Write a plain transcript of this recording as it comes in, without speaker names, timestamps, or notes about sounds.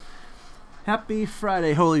Happy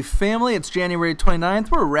Friday, Holy Family. It's January 29th.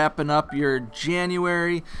 We're wrapping up your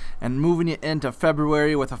January and moving you into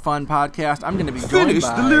February with a fun podcast. I'm going to be joined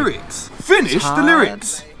by the lyrics. Finish Todd the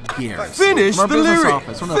lyrics. Garrett. Finish From our the business lyrics.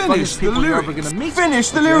 office. One of the Finish funniest the people you're ever lyrics. going to meet. Finish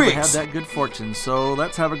the if you ever lyrics. have that good fortune. So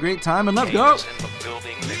let's have a great time and let's go.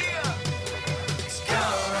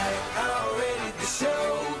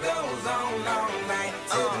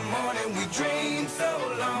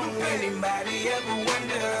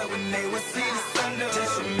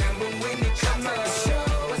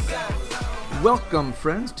 Welcome,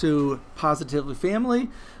 friends, to Positively Family,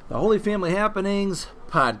 the Holy Family Happenings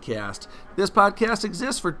podcast. This podcast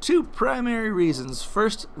exists for two primary reasons.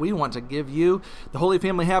 First, we want to give you the Holy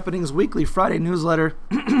Family Happenings weekly Friday newsletter,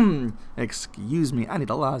 excuse me, I need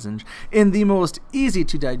a lozenge, in the most easy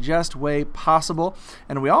to digest way possible.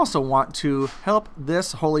 And we also want to help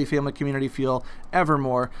this Holy Family community feel ever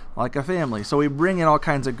more like a family. So we bring in all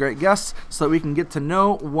kinds of great guests so that we can get to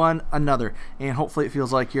know one another. And hopefully it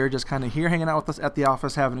feels like you're just kind of here hanging out with us at the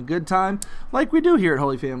office, having a good time like we do here at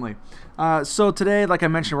Holy Family. So today, like I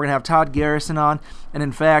mentioned, we're going to have Todd Garrison on. And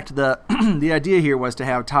in fact, the the idea here was to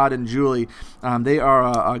have Todd and Julie. They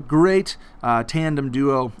are a great tandem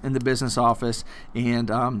duo in the business office,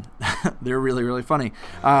 and they're really, really funny.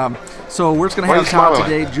 So we're just going to have Todd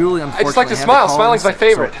today. Julie, unfortunately, I just like to smile. Smiling's my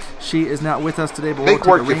favorite. So she is not with us today, but Make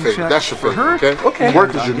we'll work take a your rain favorite. check That's your for her. favorite, okay?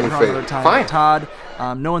 Work is your Get new her on another favorite. time. Fine. Todd,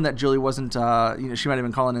 knowing that Julie wasn't, she might have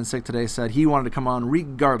been calling in sick today, said he wanted to come on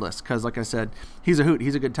regardless because, like I said, he's a hoot.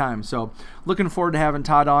 He's a good time. So looking forward to having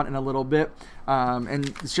Todd on in a little bit. And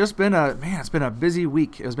it's just been it's been a busy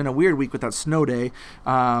week. It's been a weird week with that snow day.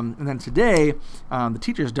 And then today, the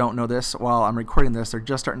teachers don't know this while I'm recording this. They're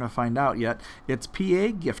just starting to find out yet. It's PA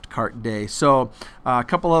gift cart day. So a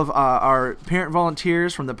couple of our parent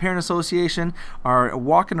volunteers from the Parent Association are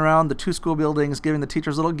walking around the two school buildings giving the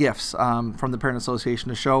teachers little gifts from the Parent Association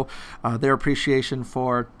to show their appreciation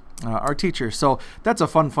for our teachers. So that's a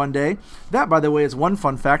fun day. That, by the way, is one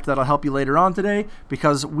fun fact that'll help you later on today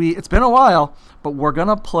because it's been a while, but we're going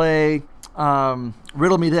to play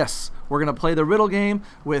Riddle Me This. We're going to play the riddle game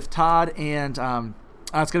with Todd, and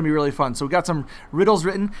it's going to be really fun. So we got some riddles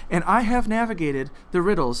written, and I have navigated the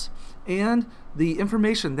riddles and the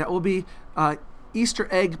information that will be Easter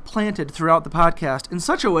egg planted throughout the podcast in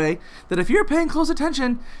such a way that if you're paying close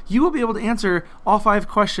attention, you will be able to answer all 5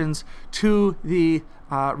 questions to the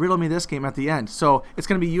Riddle Me This game at the end. So it's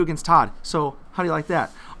going to be you against Todd. So how do you like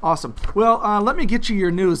that? Awesome. Well, let me get you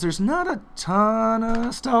your news. There's not a ton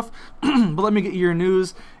of stuff, but let me get you your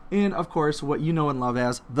news and, of course, what you know and love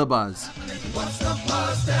as The Buzz. What's the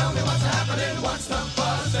buzz? Tell me what's happening. What's the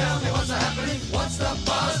buzz? Tell me what's happening. What's the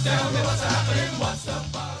buzz? Tell me what's happening. What's the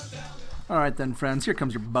buzz? All right then, friends, here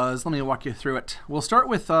comes your buzz. Let me walk you through it. We'll start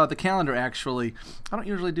with the calendar, actually. I don't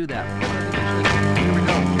usually do that. Here we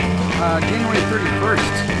go. January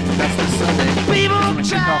 31st, that's this Sunday. People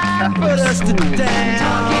try to put us to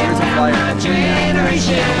down. Here's a flyer.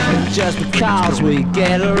 Generation, just because we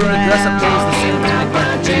get Dress up day is the same around.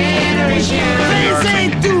 time. Generation, they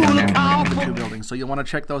say do look awful. Two buildings, so you'll want to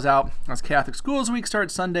check those out. That's Catholic Schools Week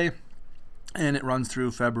starts Sunday, and it runs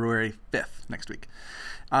through February 5th next week.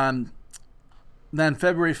 Then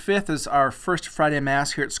February 5th is our first Friday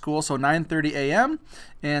Mass here at school, so 9:30 a.m.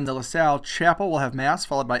 And the LaSalle Chapel will have Mass,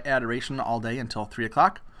 followed by adoration all day until 3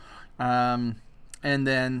 o'clock. And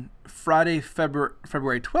then Friday, February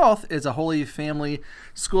 12th is a Holy Family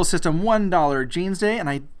School System $1 Jeans Day, and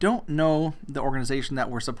I don't know the organization that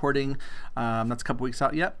we're supporting. That's a couple weeks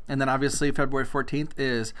out yet. And then obviously February 14th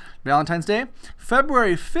is Valentine's Day.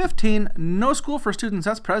 February 15th, no school for students.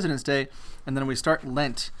 That's President's Day. And then we start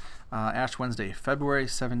Lent. Ash Wednesday, February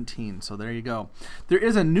 17. So there you go. There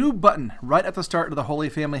is a new button right at the start of the Holy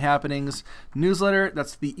Family Happenings newsletter.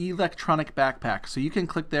 That's the electronic backpack. So you can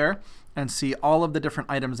click there and see all of the different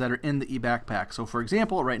items that are in the e-backpack. So for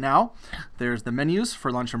example, right now, there's the menus for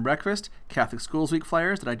lunch and breakfast, Catholic Schools Week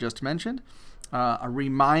flyers that I just mentioned, a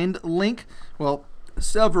Remind link, well,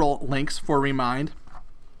 several links for Remind,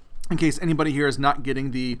 in case anybody here is not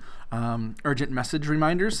getting the urgent message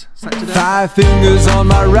reminders sent to them. 5 fingers on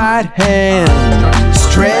my right hand,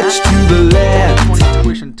 stretch to the left.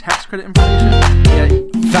 Tuition tax credit information. Yeah,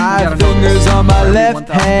 5 fingers on my left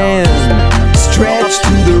hand, stretch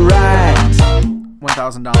to the right.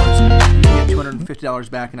 $1,000. You can get $250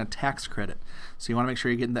 back in a tax credit. So you want to make sure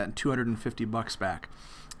you're getting that $250 back.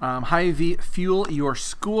 Hy-Vee Fuel Your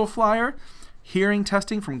School flyer. Hearing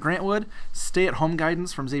testing from Grantwood, stay-at-home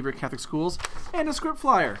guidance from Xavier Catholic Schools, and a script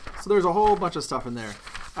flyer. So there's a whole bunch of stuff in there.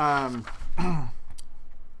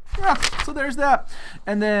 yeah, so there's that.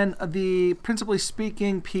 And then the principally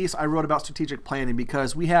speaking piece I wrote about strategic planning,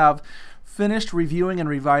 because we have finished reviewing and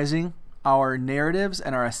revising our narratives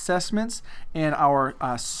and our assessments, and our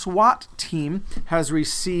SWAT team has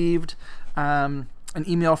received an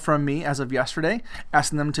email from me as of yesterday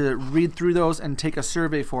asking them to read through those and take a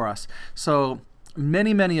survey for us. So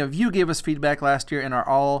many of you gave us feedback last year in our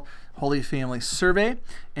All Holy Family survey,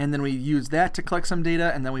 and then we used that to collect some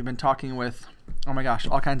data, and then we've been talking with, oh my gosh,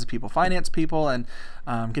 all kinds of people, finance people, and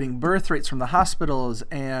getting birth rates from the hospitals,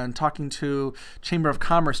 and talking to Chamber of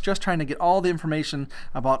Commerce, just trying to get all the information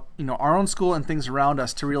about our own school and things around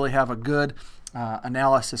us to really have a good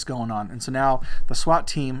analysis going on. And so now the SWAT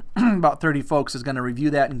team, about 30 folks, is going to review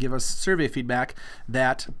that and give us survey feedback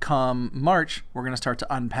that come March, we're going to start to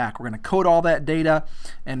unpack. We're going to code all that data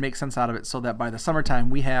and make sense out of it so that by the summertime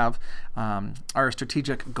we have our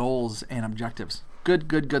strategic goals and objectives.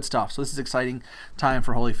 Good stuff. So this is exciting time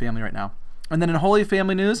for Holy Family right now. And then in Holy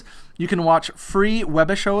Family news, you can watch free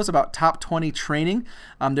webishows about top 20 training.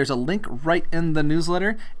 There's a link right in the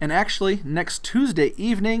newsletter. And actually, next Tuesday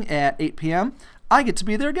evening at 8 p.m., I get to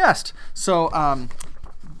be their guest. So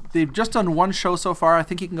they've just done one show so far. I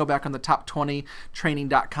think you can go back on the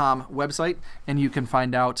top20training.com website, and you can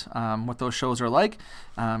find out what those shows are like.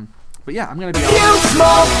 But yeah, I'm going to be Few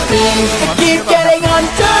small things that keep getting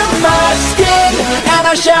under my skin, and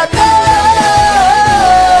I shout no,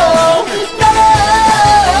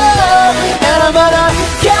 and I'm gonna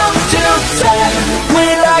count to 10,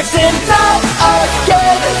 relaxing out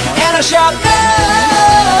again, and I shout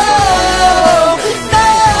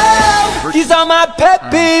no, these are my pet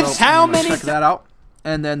peeves. So How many? Check that out.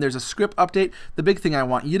 And then there's a script update. The big thing I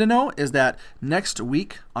want you to know is that next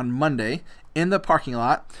week on Monday, in the parking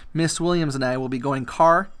lot, Miss Williams and I will be going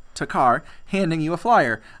car to car, handing you a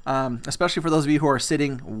flyer. Especially for those of you who are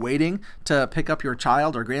sitting waiting to pick up your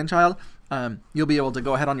child or grandchild, you'll be able to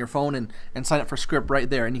go ahead on your phone and sign up for script right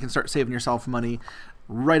there, and you can start saving yourself money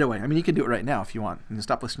right away. I mean, you can do it right now if you want. You can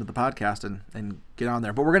stop listening to the podcast and get on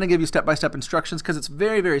there. But we're going to give you step-by-step instructions because it's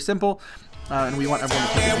very, very simple, and we want everyone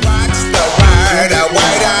to take it. Watch the word up.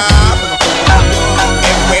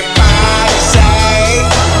 Everybody say,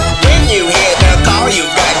 when you hear the call, you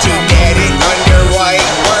got to get it underway.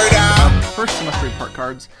 Word up. First semester report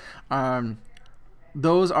cards.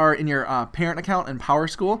 Those are in your parent account in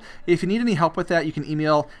PowerSchool. If you need any help with that, you can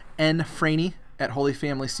email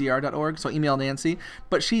nfraney@holyfamilycr.org. So email Nancy.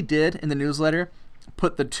 But she did, in the newsletter,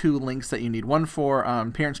 put the two links that you need. One for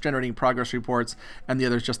parents generating progress reports, and the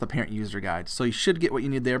other is just the parent user guide. So you should get what you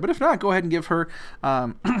need there. But if not, go ahead and give her,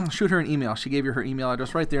 shoot her an email. She gave you her email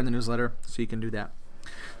address right there in the newsletter, so you can do that.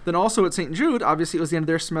 Then also at St. Jude, obviously it was the end of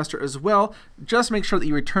their semester as well. Just make sure that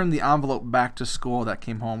you return the envelope back to school that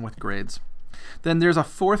came home with grades. Then there's a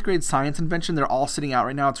 4th grade science invention. They're all sitting out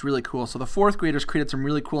right now. It's really cool. So the 4th graders created some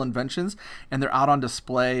really cool inventions, and they're out on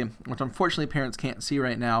display, which unfortunately parents can't see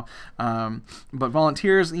right now. But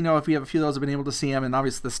volunteers, if we have a few of those, have been able to see them, and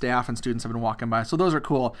obviously the staff and students have been walking by. So those are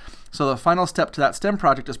cool. So the final step to that STEM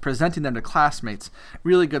project is presenting them to classmates.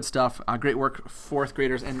 Really good stuff. Great work, 4th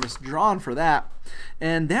graders, and Miss Drawn for that.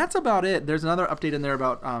 And that's about it. There's another update in there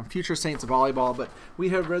about Future Saints volleyball, but we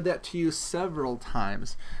have read that to you several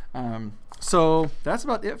times. So that's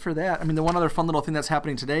about it for that. I mean, the one other fun little thing that's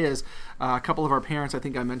happening today is a couple of our parents, I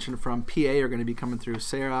think I mentioned from PA, are going to be coming through.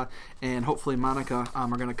 Sarah and hopefully Monica are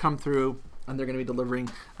going to come through, and they're going to be delivering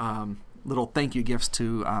little thank you gifts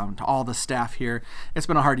to all the staff here. It's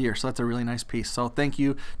been a hard year, so that's a really nice piece. So thank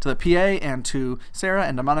you to the PA and to Sarah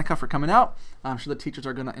and to Monica for coming out. I'm sure the teachers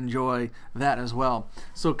are going to enjoy that as well.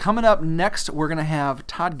 So coming up next, we're going to have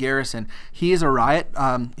Todd Garrison. He is a riot.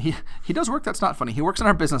 He does work that's not funny. He works in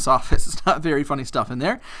our business office. It's not very funny stuff in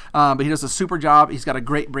there, but he does a super job. He's got a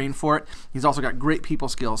great brain for it. He's also got great people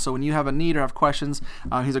skills. So when you have a need or have questions,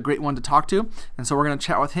 he's a great one to talk to. And so we're going to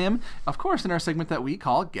chat with him, of course, in our segment that we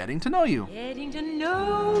call Getting to Know You. Getting to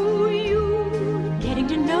know you, getting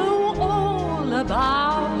to know all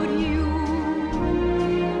about you,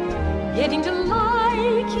 getting to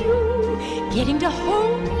like you, getting to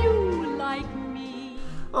hope you like me.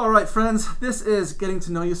 All right, friends, this is Getting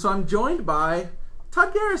to Know You. So I'm joined by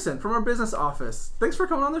Todd Garrison from our business office. Thanks for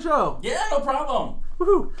coming on the show. Yeah, no problem.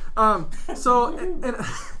 Woohoo!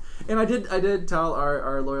 And I did tell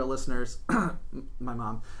our loyal listeners, my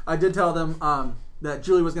mom, I did tell them that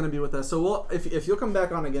Julie was going to be with us. So if you'll come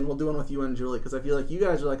back on again, we'll do one with you and Julie, because I feel like you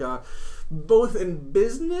guys are like both in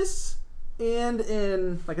business and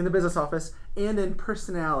in the business office and in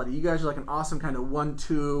personality. You guys are like an awesome kind of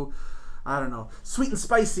 1-2, I don't know, sweet and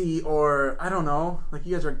spicy, or I don't know, like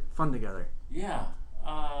you guys are fun together. Yeah,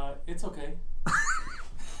 it's okay.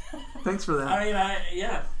 Thanks for that.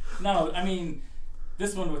 I mean,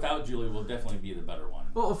 this one without Julie will definitely be the better one.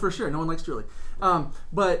 Well, for sure. No one likes Julie.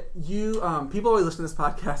 But you, people always listen to this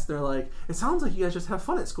podcast. They're like, it sounds like you guys just have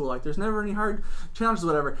fun at school. Like, there's never any hard challenges or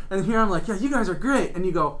whatever. And here I'm like, yeah, you guys are great. And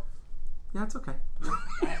you go, yeah, it's okay.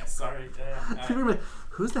 Sorry. People are like,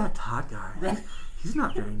 who's that Todd guy? Right. He's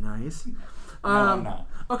not very nice. No, I'm not.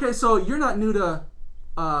 Okay, so you're not new to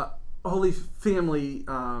Holy Family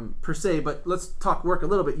per se, but let's talk work a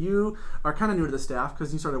little bit. You are kind of new to the staff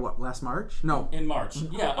because you started, last March? No. In March.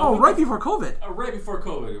 Yeah. Oh, right before COVID. Right before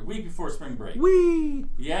COVID. A week before spring break. Wee!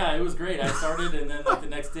 Yeah, it was great. I started, and then the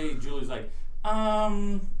next day, Julie's like, I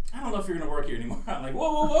don't know if you're going to work here anymore. I'm like,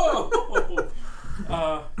 whoa.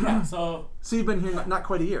 Yeah, so you've been here not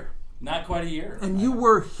quite a year. Not quite a year. And you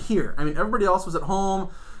were here. I mean, everybody else was at home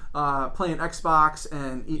playing Xbox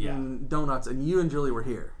and eating donuts, and you and Julie were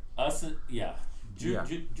here. Julie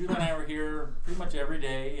and I were here pretty much every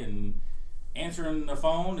day and answering the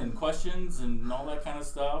phone and questions and all that kind of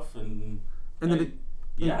stuff. And then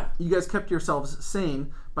you guys kept yourselves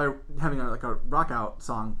sane by having a rock out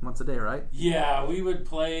song once a day, right? Yeah, we would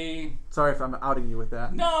play. Sorry if I'm outing you with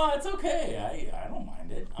that. No, it's okay. I don't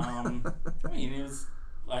mind it. I mean, it was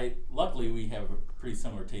luckily we have a pretty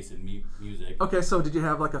similar taste in music. Okay, so did you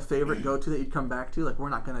have a favorite go-to that you'd come back to? Like, We're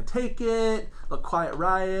Not Gonna Take It, Quiet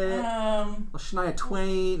Riot, Shania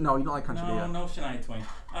Twain. No, you don't like country, do you? No Shania Twain.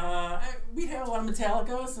 We'd have a lot of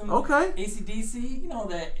Metallica, some AC/DC,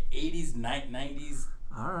 the 80s, 90s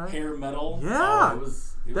hair metal. Yeah. It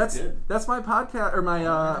was good. That's my podcast, or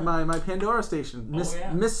my Pandora station,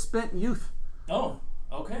 Misspent Youth. Oh,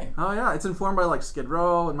 okay. Oh, yeah. It's informed by, Skid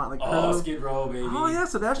Row and Motley Crue. Oh, Skid Row, baby. Oh, yeah.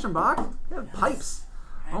 Sebastian Bach. Yeah, pipes.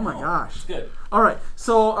 Oh, my gosh. It's good. All right.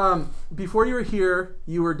 So, before you were here,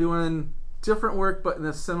 you were doing different work, but in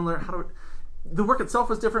a similar... the work itself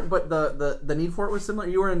was different, but the need for it was similar.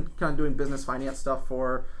 You were kind of doing business finance stuff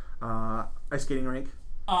for ice skating rink.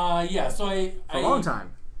 Yeah. So for a long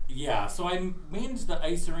time. Yeah. So I managed the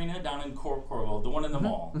ice arena down in Coralville, the one in the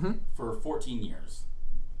mall, for 14 years.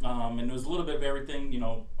 And it was a little bit of everything,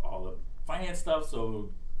 all the finance stuff, so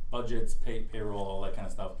budgets, payroll, all that kind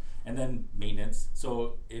of stuff, and then maintenance.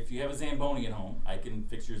 So if you have a Zamboni at home, I can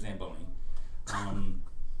fix your Zamboni.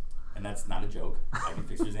 And that's not a joke. I can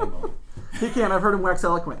fix your Zamboni. He can. I've heard him wax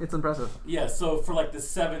eloquent. It's impressive. Yeah. So for the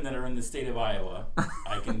 7 that are in the state of Iowa,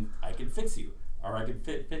 I can fix you, or I can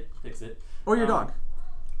fix it. Or your dog.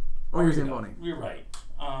 Or your Zamboni. You're right.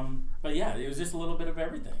 But yeah, it was just a little bit of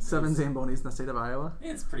everything. 7 Zambonis in the state of Iowa?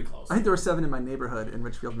 It's pretty close. I think there were 7 in my neighborhood in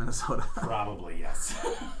Richfield, Minnesota. Probably, yes.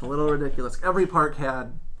 A little ridiculous. Every park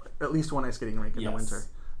had at least one ice skating rink in the winter. It's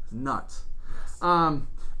nuts. Yes.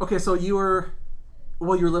 Okay, so you were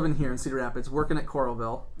living here in Cedar Rapids, working at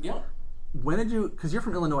Coralville. Yep. When did you, because you're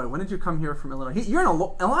from Illinois, when did you come here from Illinois? You're an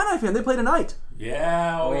Illini fan. They play tonight.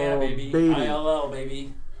 Yeah, yeah, baby. ILL,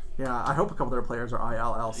 baby. Yeah, I hope a couple of their players are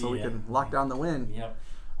ILL so we can lock down the win. Yep.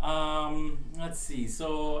 Let's see.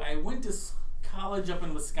 So I went to college up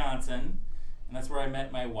in Wisconsin, and that's where I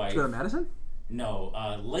met my wife. Did you go to Madison? No,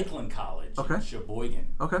 Lakeland College in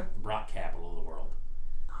Sheboygan. Okay. The Brock capital of the world.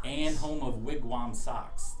 Nice. And home of Wigwam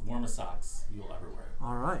socks, the warmest socks you'll ever wear.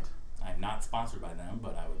 All right. I'm not sponsored by them,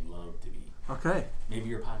 but I would love to be. Okay. Maybe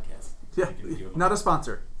your podcast. Yeah, not a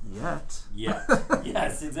sponsor. Yet.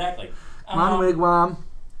 Yes, exactly. Come on, Wigwam.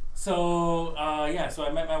 So, so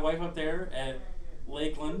I met my wife up there at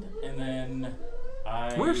Lakeland, and then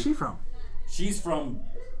Where's she from? She's from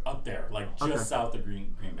up there, just south of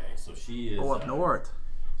Green Bay. So she is... Oh, up north.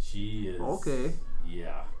 She is... Okay.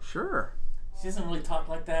 Yeah. Sure. She doesn't really talk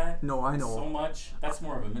like that. No, I know. So much. That's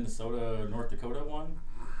more of a Minnesota, North Dakota one.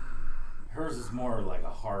 Hers is more like a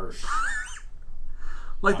harsh...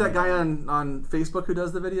 Like that guy on Facebook who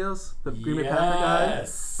does the videos? The Green Bay Packer guy?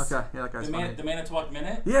 Yes. Okay, yeah, that guy's funny. The Manitowoc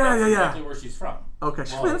Minute? Yeah. That's exactly where she's from. Okay,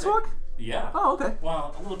 she's Manitowoc? Yeah. Oh, okay.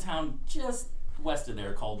 Well, a little town just west of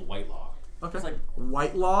there called Whitelaw. Okay. It's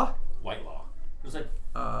Whitelaw? Whitelaw. There's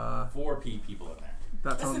 4 people in there.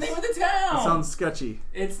 That's the name of the town! That sounds sketchy.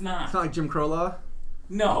 It's not. It's not like Jim Crow Law?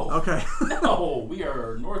 No. Okay. No, we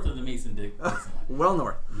are north of the Mason-Dixon line. Well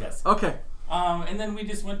north. Yes. Okay. And then we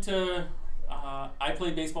just went to... I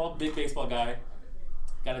played baseball, big baseball guy.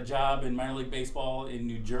 Got a job in minor league baseball in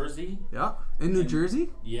New Jersey. Yeah, in New Jersey?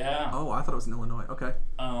 Yeah. Oh, I thought it was in Illinois. Okay.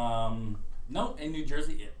 No, in New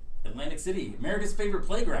Jersey, Atlantic City, America's favorite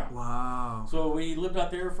playground. Wow. So we lived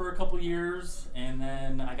out there for a couple years, and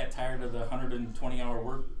then I got tired of the 120-hour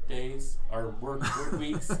work days or work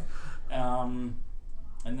weeks. And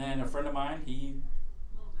then a friend of mine, he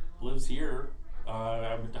lives here.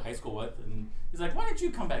 I went to high school with, and he's like, "Why don't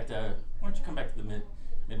you come back to the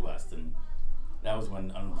Midwest and That was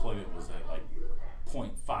when unemployment was at like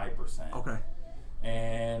 0.5%. Okay.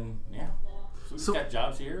 And yeah, so we just got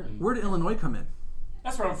jobs here. And Where did Illinois come in?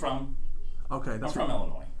 that's where I'm from. Okay, I'm that's from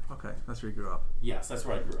Illinois. Okay, that's where you grew up. Yes, that's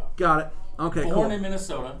where I grew up. Got it. Okay, Born cool. in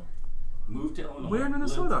Minnesota, moved to Illinois. Where in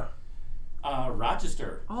Minnesota?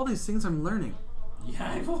 Rochester. All these things I'm learning.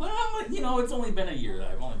 Yeah, well, it's only been a year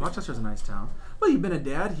that I've only been. Rochester's a nice town. Well, you've been a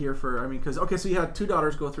dad here so you had 2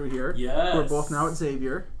 daughters go through here. Yes. Who are both now at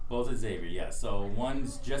Xavier. Both at Xavier, yeah. So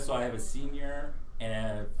one's just so I have a senior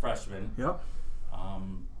and a freshman. Yep.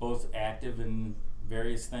 Both active in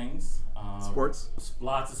various things. Sports.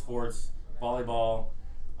 Lots of sports. Volleyball.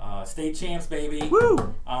 State champs, baby.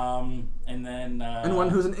 Woo! And then. And one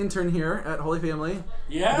who's an intern here at Holy Family.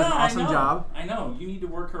 Yeah, does an awesome I know. job. I know. You need to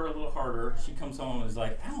work her a little harder. She comes home and is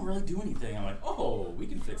like, I don't really do anything. I'm like, oh, we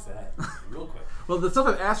can fix that real quick. Well, the stuff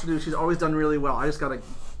I've asked her to do, she's always done really well. I just got to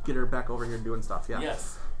get her back over here doing stuff. Yeah.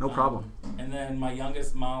 Yes. No problem. And then my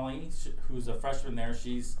youngest, Molly, who's a freshman there,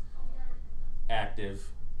 she's active,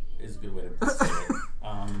 is a good way to say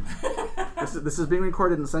it. This is being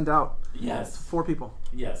recorded and sent out. Yes. 4 people.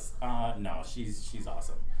 Yes. No, she's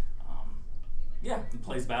awesome. Yeah, he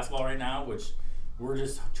plays basketball right now, which we're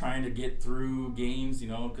just trying to get through games,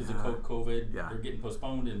 because of COVID. Yeah. They're getting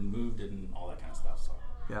postponed and moved and all that kind of stuff. So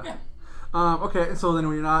Yeah. Okay, so then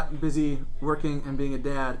when you're not busy working and being a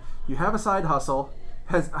dad, you have a side hustle.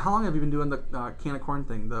 How long have you been doing the can of corn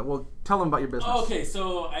thing? Well, tell them about your business. Okay,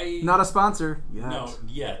 so Not a sponsor yet. No,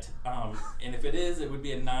 yet. And if it is, it would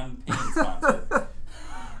be a non-paying sponsor.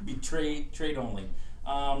 Be trade only.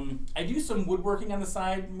 I do some woodworking on the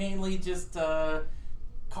side, mainly just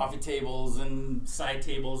coffee tables and side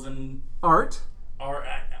tables and Art.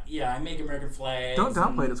 yeah, I make American flags. Don't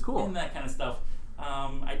downplay it, it's cool. And that kind of stuff.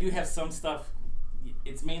 I do have some stuff.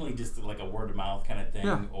 It's mainly just like a word of mouth kind of thing,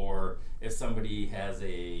 Yeah. or if somebody has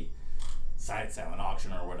a side sale, an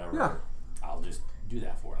auction or whatever, Yeah. I'll just do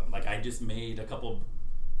that for them. Like I just made a couple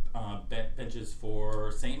benches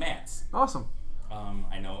for St. Matt's. Awesome.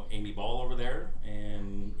 I know Amy Ball over there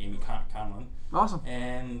and Amy Conlon, Awesome.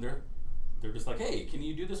 and they're just like, hey, can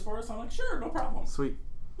you do this for us? I'm like, sure, no problem. Sweet.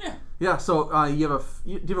 Yeah. Yeah. So do you have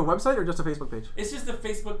a website or just a Facebook page? It's just a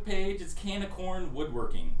Facebook page. It's Can of Corn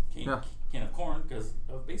Woodworking. Can of Corn because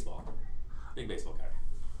of baseball. Big baseball guy.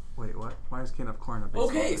 Wait, what? Why is can of corn a baseball?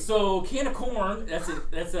 Okay, so can of corn, that's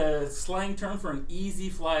a slang term for an easy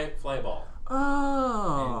fly ball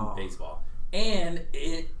Oh. in baseball. And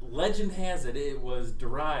legend has it was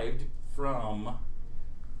derived from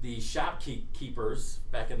the shopkeepers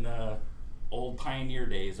back in the old pioneer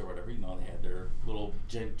days or whatever. They had their little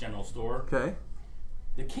general store. Okay.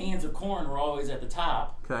 The cans of corn were always at the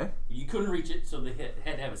top. Okay. You couldn't reach it, so they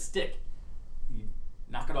had to have a stick. You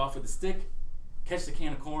knock it off with a stick, catch the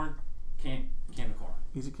can of corn, can of corn.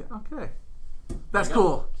 Easy can. Okay. That's There you go.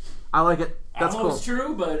 cool. I like it. I That's don't know cool. if it's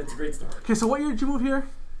true, but it's a great story. Okay, so what year did you move here?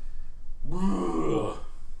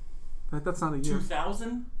 That's not a year.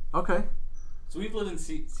 2000? Okay. So we've lived in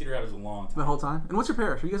Cedar Rapids a long time. The whole time. And what's your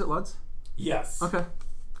parish? Are you guys at Ludds? Yes. Okay.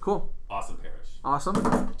 Cool. Awesome parish.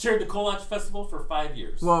 Awesome. Chaired the Kolach Festival for 5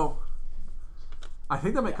 years. Whoa. I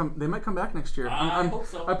think they might come back next year. I hope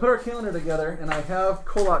so. I put our calendar together and I have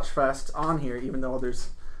Kolach Fest on here, even though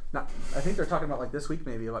there's not. I think they're talking about like this week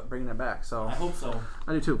maybe about bringing it back. So I hope so.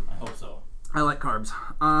 I do too. I hope so. I like carbs.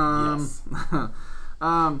 Yes.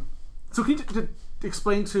 So can you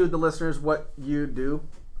explain to the listeners what you do?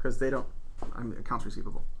 Because they don't. I'm accounts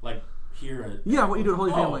receivable. Like here at... Yeah, what you do at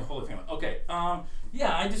Holy Family. Holy Family. Okay.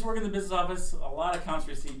 Yeah, I just work in the business office. A lot of accounts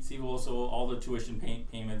receivable, so all the tuition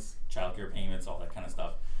payments, childcare payments, all that kind of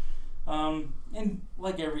stuff. And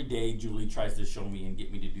like every day, Julie tries to show me and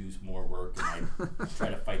get me to do some more work, and I try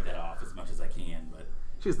to fight that off as much as I can. But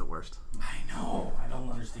She's the worst. I know. I don't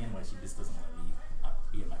understand why she just doesn't let me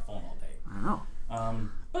be on my phone all day. I know.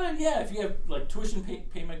 But yeah, if you have like tuition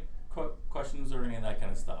payment questions or any of that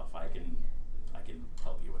kind of stuff, I can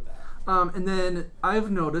help you with that. And then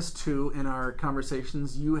I've noticed too in our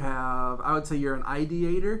conversations, I would say you're an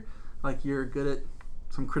ideator, like you're good at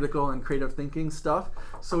some critical and creative thinking stuff.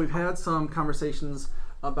 So we've had some conversations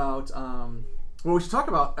about, we should talk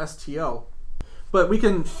about STO, but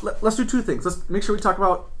let's do 2 things. Let's make sure we talk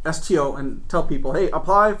about STO and tell people, hey,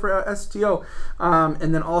 apply for STO.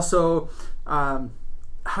 And then also, I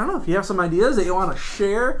don't know, if you have some ideas that you want to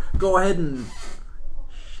share, go ahead and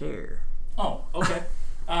share. Oh, okay.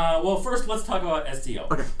 Well, first let's talk about STO.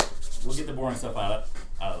 Okay. We'll get the boring stuff out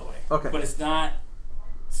of the way. Okay. But it's not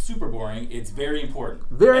super boring. It's very important.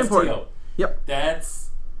 Very STO. important. Yep.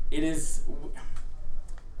 It is,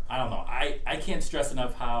 I don't know. I can't stress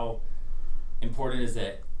enough how important it is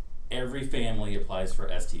that every family applies for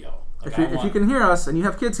STO. Like, If you can hear us and you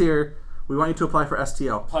have kids here, we want you to apply for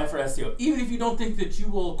STO. apply for STO. Even if you don't think that you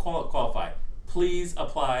will qualify, please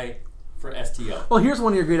apply for STO. Well, here's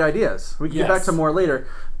one of your great ideas. We can get back Yes. to more later,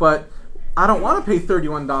 but I don't want to pay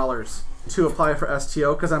 $31 to apply for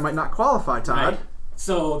STO because I might not qualify, Todd. Right.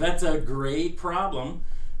 So that's a great problem,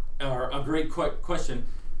 or a great question.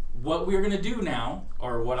 What we're going to do now,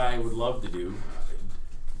 or what I would love to do,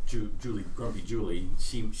 Grumpy Julie,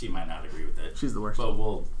 she might not agree with it. She's the worst. But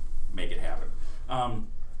we'll make it happen.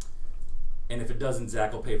 And if it doesn't,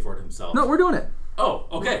 Zach will pay for it himself. No, we're doing it. Oh,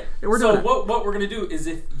 okay. Yeah, we're doing it. What we're going to do is,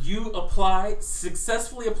 if you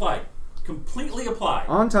successfully apply, completely apply,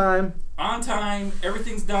 On time. on time,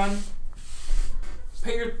 everything's done,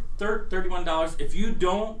 pay your $31. If you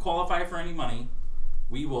don't qualify for any money,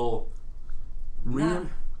 we will not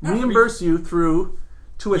Reimburse you through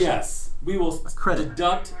tuition. Yes, we will credit.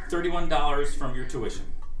 deduct $31 from your tuition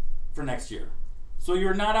for next year. So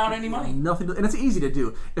you're not out any money. Nothing, and it's easy to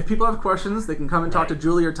do. If people have questions, they can come and talk to Right.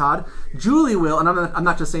 Julie or Todd. Julie will, and I'm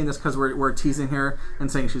not just saying this because we're teasing her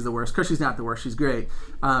and saying she's the worst, because she's not the worst. She's great.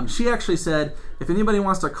 She actually said if anybody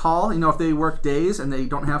wants to call, if they work days and they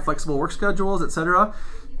don't have flexible work schedules, etc.,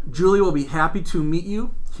 Julie will be happy to meet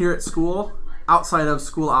you here at school outside of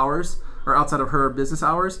school hours or outside of her business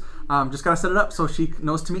hours. Just got to set it up so she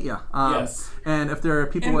knows to meet you. Yes. And if there are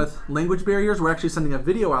people with language barriers, we're actually sending a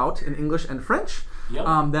video out in English and French.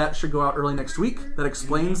 Yep. That should go out early next week. That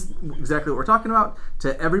explains exactly what we're talking about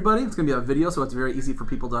to everybody. It's going to be a video, so it's very easy for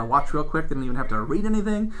people to watch real quick. They don't even have to read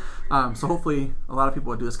anything. So hopefully a lot of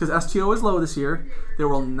people will do this. Because STO is low this year. There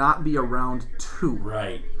will not be a round 2.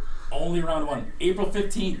 Right. Only round 1. April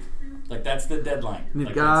 15th. Like, that's the deadline. And you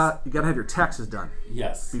Like, got to have your taxes done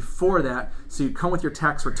yes. before that. So you come with your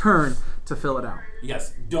tax return to fill it out.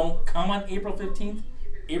 Yes. Don't come on April 15th.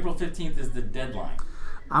 April 15th is the deadline.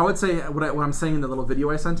 I would say what I'm saying in the little video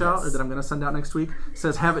I sent out, or that I'm going to send out next week,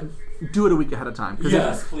 says do it a week ahead of time. 'Cause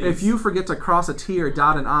Yes, if, please. if you forget to cross a T or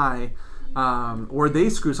dot an I, or they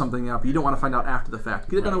screw something up, you don't want to find out after the fact.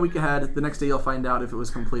 Get it done a Right. week ahead. The next day you'll find out if it was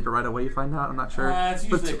complete, or right away you find out. I'm not sure. It's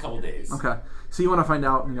But- usually a couple days. Okay. So you want to find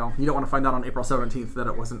out, you don't want to find out on April 17th that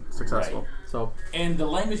it wasn't successful. Right. So And the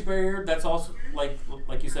language barrier, that's also, like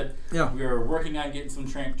you said, Yeah. we're working on getting some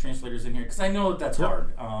translators in here. Because I know that's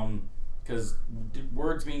hard. Because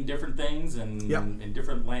words mean different things and Yep. in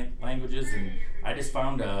different languages. And I just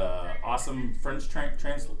found a awesome French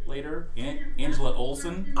translator, Angela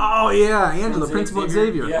Olsen. Oh yeah, Angela, from principal at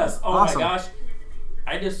Xavier. Yes. Oh Awesome. my gosh.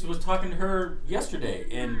 I just was talking to her yesterday,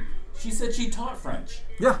 and she said she taught French.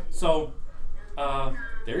 Yeah. So,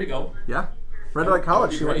 there you go. Yeah. Red Light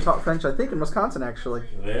College. be She went and great. taught French, I think, in Wisconsin actually.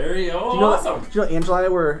 There you go. Do you know, Awesome. do you know Angela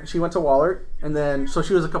and I she went to Wahlert, and then so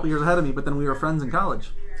she was a couple years ahead of me, but then we were friends in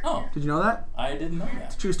college. Oh, Did you know that? I didn't know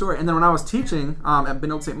that. True story. And then when I was teaching at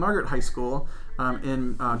Benilde St. Margaret High School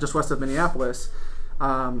in just west of Minneapolis,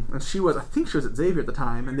 and I think she was at Xavier at the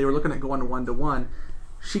time, and they were looking at going to 1-to-1.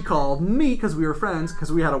 She called me because we were friends,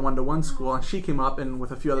 because we had a 1-to-1 school, and she came up and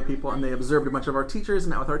with a few other people, and they observed a bunch of our teachers,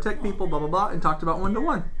 met with our tech people, blah blah blah, and talked about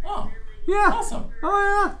 1-to-1. Oh, Yeah. awesome. Oh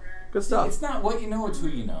yeah. Good stuff. It's not what you know, it's who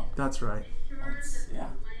you know. That's right. Yeah.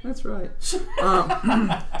 That's right.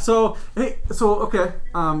 Okay.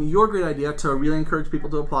 Your great idea to really encourage people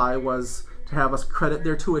to apply was to have us credit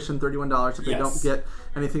their tuition $31 if they Yes. don't get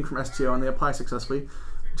anything from STO and they apply successfully.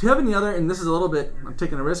 Do you have any other? And this is a little bit. I'm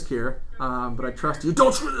taking a risk here, but I trust you.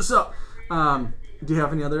 Don't screw this up. Do you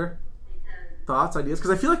have any other thoughts, ideas?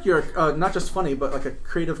 Because I feel like you're not just funny, but like a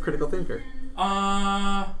creative, critical thinker.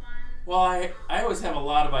 Well, I always have a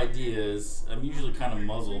lot of ideas. I'm usually kind of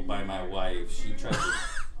muzzled by my wife. She tries to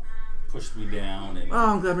push me down. And Oh,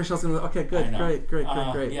 I'm glad Michelle's gonna. Okay, I good, know.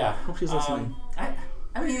 great. Yeah. Hope she's listening.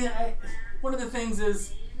 I mean, one of the things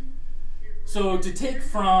is, so to take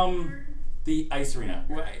from the ice arena,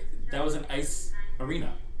 that was an ice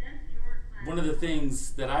arena. One of the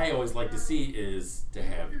things that I always like to see is to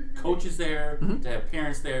have coaches there, to have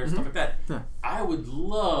parents there, stuff like that. Yeah. I would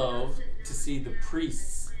love to see the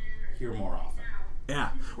priests here more often. Yeah.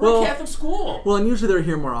 We're a Catholic school. Well, and usually they're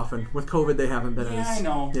here more often. With COVID, they haven't been Yeah, as. I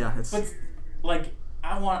know. Yeah, it's. But, like,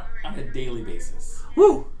 I want on a daily basis.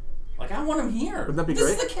 Woo! Like, I want them here. Wouldn't that be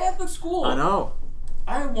This great? is a Catholic school. I know.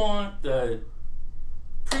 I want the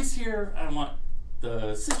priests here. I want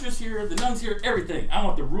the sisters here, the nuns here, everything. I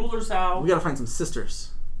want the rulers out. We gotta find some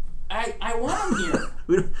sisters. I want them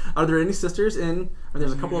here. Are there any sisters in? I mean,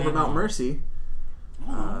 there's a couple over at Mount Mercy.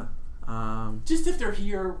 Just if they're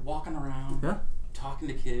here walking around, Yeah. talking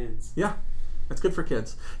to kids. Yeah. That's good for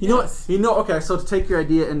kids. Yes. Okay, so to take your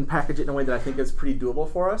idea and package it in a way that I think is pretty doable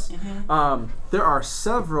for us, there are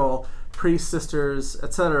several priests, sisters,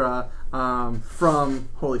 etc., from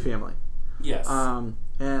Holy Family. Yes.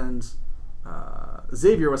 And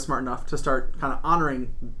Xavier was smart enough to start kind of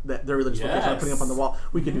honoring their religious vocation by putting up on the wall.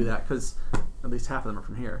 We could do that because at least half of them are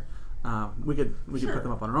from here. We could put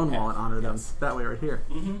them up on our own wall and honor them that way right here.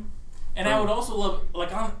 Mm-hmm. And I would also love,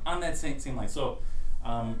 like on that same line. So,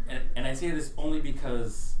 and I say this only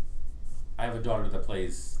because I have a daughter that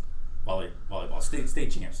plays volleyball,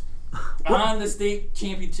 state champs. On the state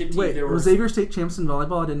championship team, Wait, there was Xavier state champs in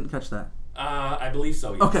volleyball? I didn't catch that. I believe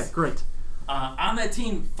so. Yes. Okay, great. On that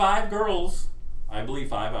team, 5 girls, I believe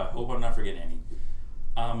 5. I hope I'm not forgetting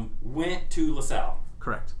any. Went to LaSalle.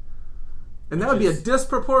 Correct. And that would be a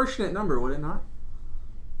disproportionate number, would it not?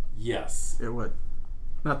 Yes. It would.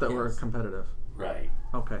 Not that we're competitive. Right.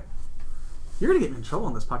 Okay. You're going to get me in trouble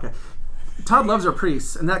on this podcast. Todd loves our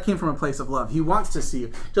priests, and that came from a place of love. He wants to see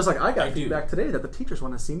you. Just like I got feedback today that the teachers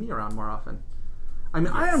want to see me around more often. I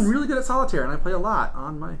mean, I am really good at solitaire, and I play a lot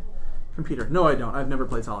on my computer. No, I don't. I've never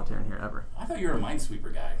played solitaire in here, ever. I thought you were a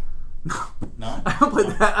Minesweeper guy. No? I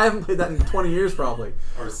haven't played that in 20 years, probably.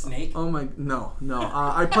 Or Snake? Oh, my... No.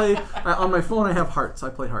 I play... on my phone, I have Hearts. I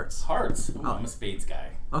play Hearts. Hearts? Ooh, I'm a Spades guy.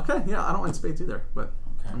 Okay, yeah. I don't like Spades either, but...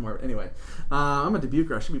 Okay. Anyway, I'm a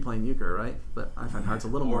Dubuquer. I should be playing euchre, right? But I find Hearts a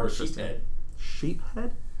little more interesting. Sheephead.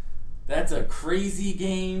 Sheephead? That's a crazy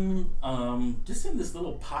game. Just in this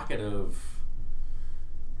little pocket of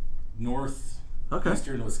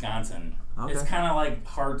northeastern Wisconsin. Okay. It's kind of like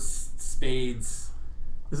Hearts, Spades.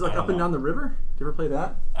 Is it like Up and Down the River? Do you ever play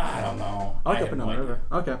that? I don't know. I like Up and Down the River.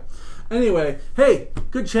 Okay. Anyway, hey,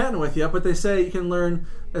 good chatting with you. But they say you can learn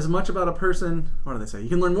as much about a person. What do they say? You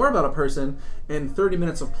can learn more about a person in 30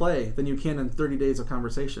 minutes of play than you can in 30 days of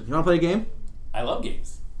conversation. You want to play a game? I love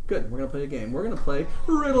games. Good. We're going to play a game. We're going to play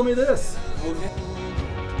Riddle Me This. Okay.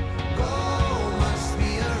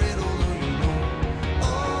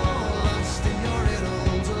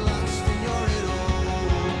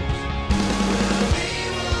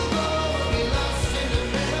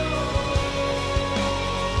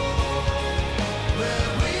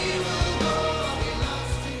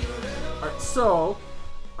 So,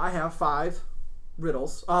 I have 5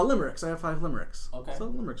 riddles. Limericks. I have 5 limericks. Okay. So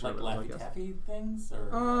limericks are like riddles, I Laffy guess. Taffy things?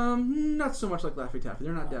 Or? Not so much like Laffy Taffy.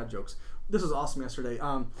 They're not dad jokes. This was awesome yesterday.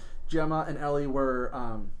 Gemma and Ellie were...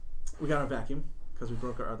 we got a vacuum because we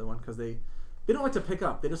broke our other one because they don't like to pick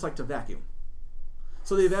up. They just like to vacuum.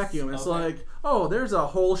 So they vacuum. It's like, oh, there's a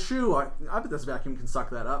whole shoe. I bet this vacuum can suck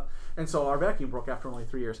that up. And so our vacuum broke after only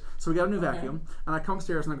 3 years. So we got a new vacuum. And I come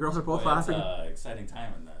upstairs and the girls are both laughing. That's an exciting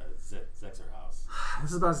time in the Zexer house.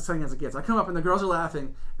 This is about as exciting as it gets. I come up and the girls are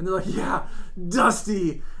laughing. And they're like, yeah,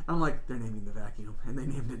 Dusty. I'm like, they're naming the vacuum. And they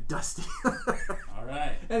named it Dusty. All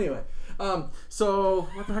right. Anyway, so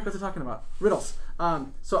what the heck was I talking about? Riddles.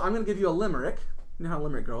 So I'm going to give you a limerick. You know how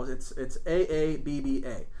limerick goes. It's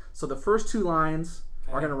A-A-B-B-A. So the first 2 lines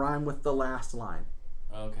are going to rhyme with the last line.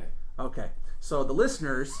 Okay. So the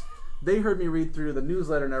listeners, they heard me read through the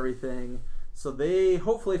newsletter and everything. So they,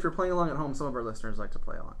 hopefully, if you're playing along at home, some of our listeners like to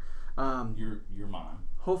play along. Your mom.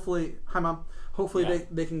 Hopefully, hi Mom. Hopefully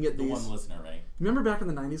they can get the these. one listener, right? Remember back in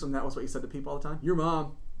the 90s when that was what you said to people all the time? Your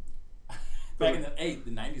mom. Back in the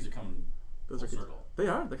 90s are coming full circle. They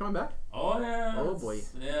are. They're coming back. Oh yeah. Oh boy.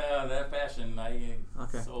 Yeah, that fashion.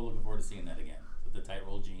 So looking forward to seeing that again with the tight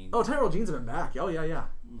roll jeans. Oh, tight roll jeans have been back. Oh yeah.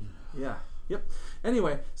 Yeah. Yep.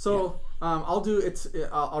 Anyway, so I'll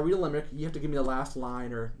read a limerick. You have to give me the last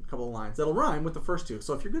line or a couple of lines that'll rhyme with the first 2.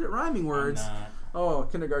 So if you're good at rhyming words,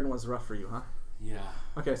 kindergarten was rough for you, huh? Yeah.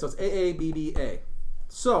 Okay, so it's A-A-B-B-A.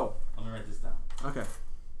 So let me write this down. Okay.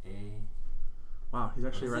 A. Wow, he's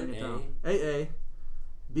actually writing it down. A-A-B-B-A.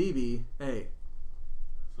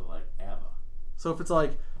 So like ABBA. So if it's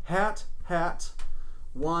like hat,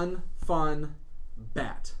 one fun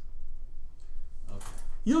bat. Okay.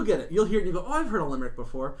 You'll get it. You'll hear it and you go, oh, I've heard a limerick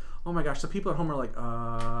before. Oh my gosh, so people at home are like,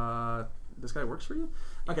 this guy works for you?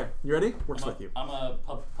 Okay, you ready? Works with you. I'm a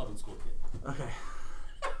public school kid. Okay.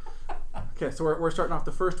 Okay, so we're starting off.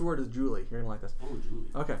 The first word is Julie. You're going to like this. Oh,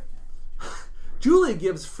 Julie. Okay. Julie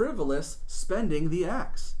gives frivolous spending the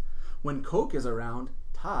axe. When Coke is around,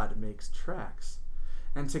 Todd makes tracks.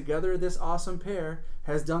 And together this awesome pair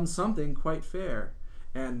has done something quite fair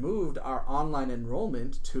and moved our online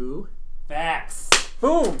enrollment to... Facts.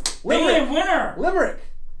 Boom! Limerick! Winner! Limerick!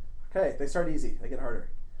 Okay, they start easy. They get harder.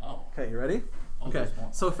 Oh. Okay, you ready? Okay,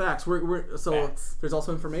 so facts. Facts. There's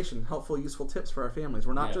also information, helpful, useful tips for our families.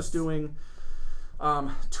 We're not just doing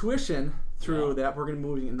tuition through that. We're going to be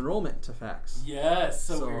moving enrollment to facts. Yes,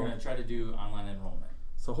 so we're going to try to do online enrollment.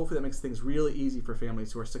 So hopefully that makes things really easy for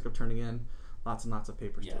families who are sick of turning in lots and lots of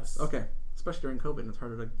papers to us. Okay, especially during COVID, it's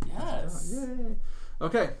harder to... Yes. Yay.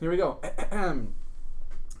 Okay, here we go.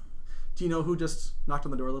 Do you know who just knocked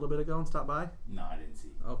on the door a little bit ago and stopped by? No, I didn't see.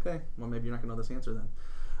 Okay, well maybe you're not gonna know this answer then.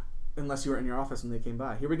 Unless you were in your office when they came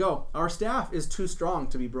by. Here we go. Our staff is too strong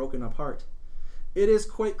to be broken apart. It is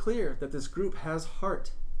quite clear that this group has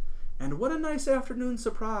heart. And what a nice afternoon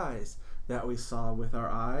surprise that we saw with our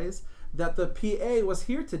eyes that the PA was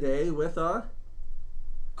here today with a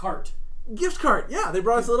Cart. gift card. Yeah, they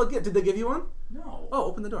brought us a little gift. Did they give you one? No. Oh,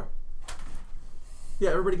 open the door. Yeah,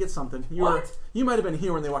 everybody gets something. You might have been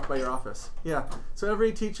here when they walked by your office. Yeah. So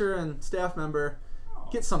every teacher and staff member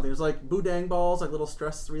gets something. There's like boudin balls, like little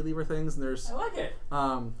stress reliever things, and there's I like it.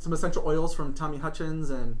 some essential oils from Tommy Hutchins,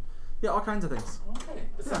 and yeah, all kinds of things. Okay.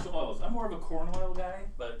 Essential oils. I'm more of a corn oil guy,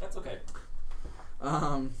 but that's okay.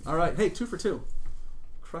 All right. Hey, 2 for 2.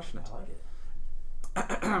 Crushing it.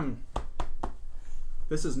 I like it.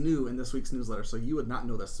 This is new in this week's newsletter, so you would not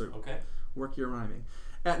know this. So Okay. work your rhyming.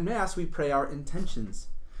 At Mass, we pray our intentions.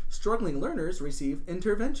 Struggling learners receive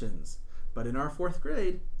interventions. But in our 4th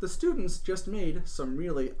grade, the students just made some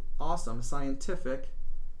really awesome scientific...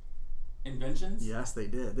 Inventions? Yes, they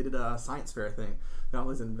did. They did a science fair thing. They all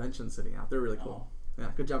these inventions sitting out. They're really cool.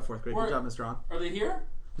 Yeah, good job, 4th grade. Good job, Mr. Ron. Are they here?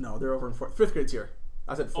 No, they're over in 4th. 5th grade's here.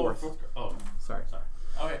 I said 4th. Oh, 4th grade. Oh, Sorry. sorry.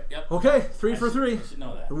 Okay, yep. Okay, 3 for 3. I should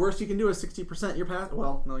know that. The worst you can do is 60%. You're past.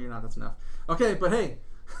 Well, no, you're not. That's enough. Okay, but hey,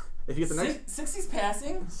 if you get the next 60's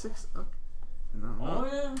passing? 6, okay. No, Oh,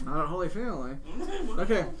 yeah. not a Holy Family.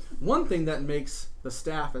 Okay, one thing that makes the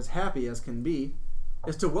staff as happy as can be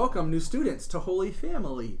is to welcome new students to Holy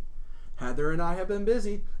Family. Heather and I have been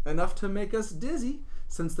busy enough to make us dizzy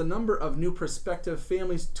since the number of new prospective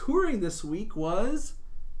families touring this week was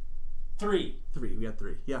 3. 3. We had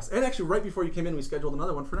 3. Yes, and actually right before you came in, we scheduled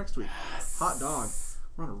another one for next week. Yes. Hot dog.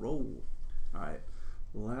 We're on a roll. All right,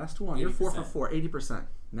 last one. You're 4 for 4. 80%.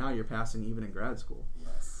 Now you're passing even in grad school.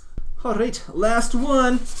 Yes. All right, last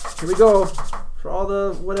one. Here we go. For all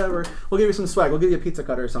the whatever. We'll give you some swag. We'll give you a pizza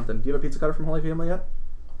cutter or something. Do you have a pizza cutter from Holy Family yet?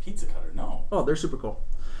 Pizza cutter? No. Oh, they're super cool.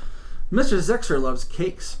 Mr. Zexer loves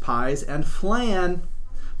cakes, pies, and flan.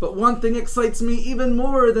 But one thing excites me even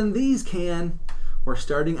more than these can. We're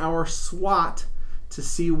starting our SWOT to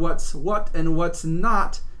see what's what and what's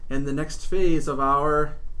not in the next phase of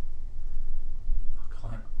our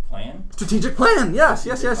Plan? strategic plan. Yes.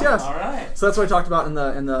 All right. So that's what I talked about in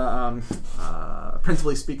the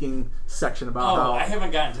principally speaking section about how. I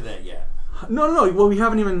haven't gotten to that yet. No. Well, we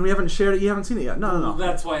haven't shared it. You haven't seen it yet. No.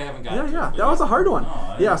 That's why I haven't gotten to it. Yeah. That was a hard one.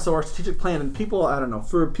 No, Yeah. So our strategic plan, and people, I don't know,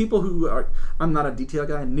 for people who are, I'm not a detail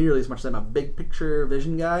guy nearly as much as I'm a big picture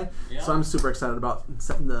vision guy. Yeah. So I'm super excited about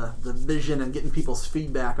setting the vision and getting people's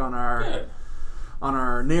feedback on our. Good. On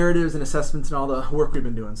our narratives and assessments and all the work we've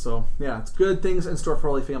been doing. So, yeah, it's good things in store for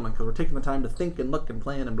Holy Family because we're taking the time to think and look and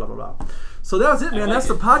plan and blah, blah, blah. So that was it, man. like That's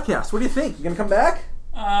it. the podcast. What do you think? You going to come back?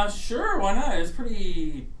 Sure, why not? It's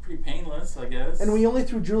pretty painless, I guess. And we only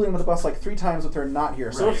threw Julie under the bus like 3 times with her not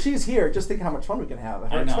here. So Right. if she's here, just think how much fun we can have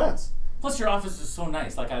at her I know. expense. Plus, your office is so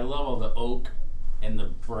nice. Like, I love all the oak and the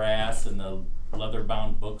brass and the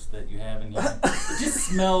leather-bound books that you have in here. It just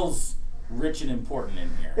smells rich and important in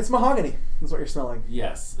here. It's mahogany is what you're smelling.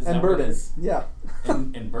 Yes. Is And that what it bourbon. is? Yeah.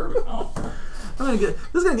 And bourbon. Oh. This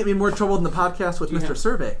is going to get me more trouble than the podcast with You Mr. have-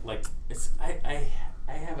 Survey. Like, I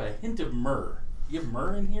have a hint of myrrh. You have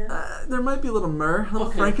myrrh in here? There might be a little myrrh, a little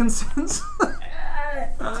Okay. frankincense.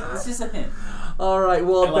 It's just a hint. All right,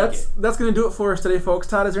 well, I like that's going to do it for us today, folks.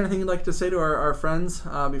 Todd, is there anything you'd like to say to our friends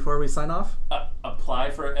before we sign off? Apply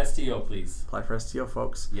for STO, please. Apply for STO,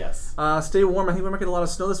 folks. Yes. Stay warm. I think we might get a lot of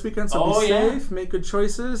snow this weekend, so Oh, be yeah. safe, make good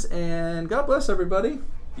choices, and God bless everybody.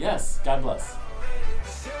 Yes. God bless.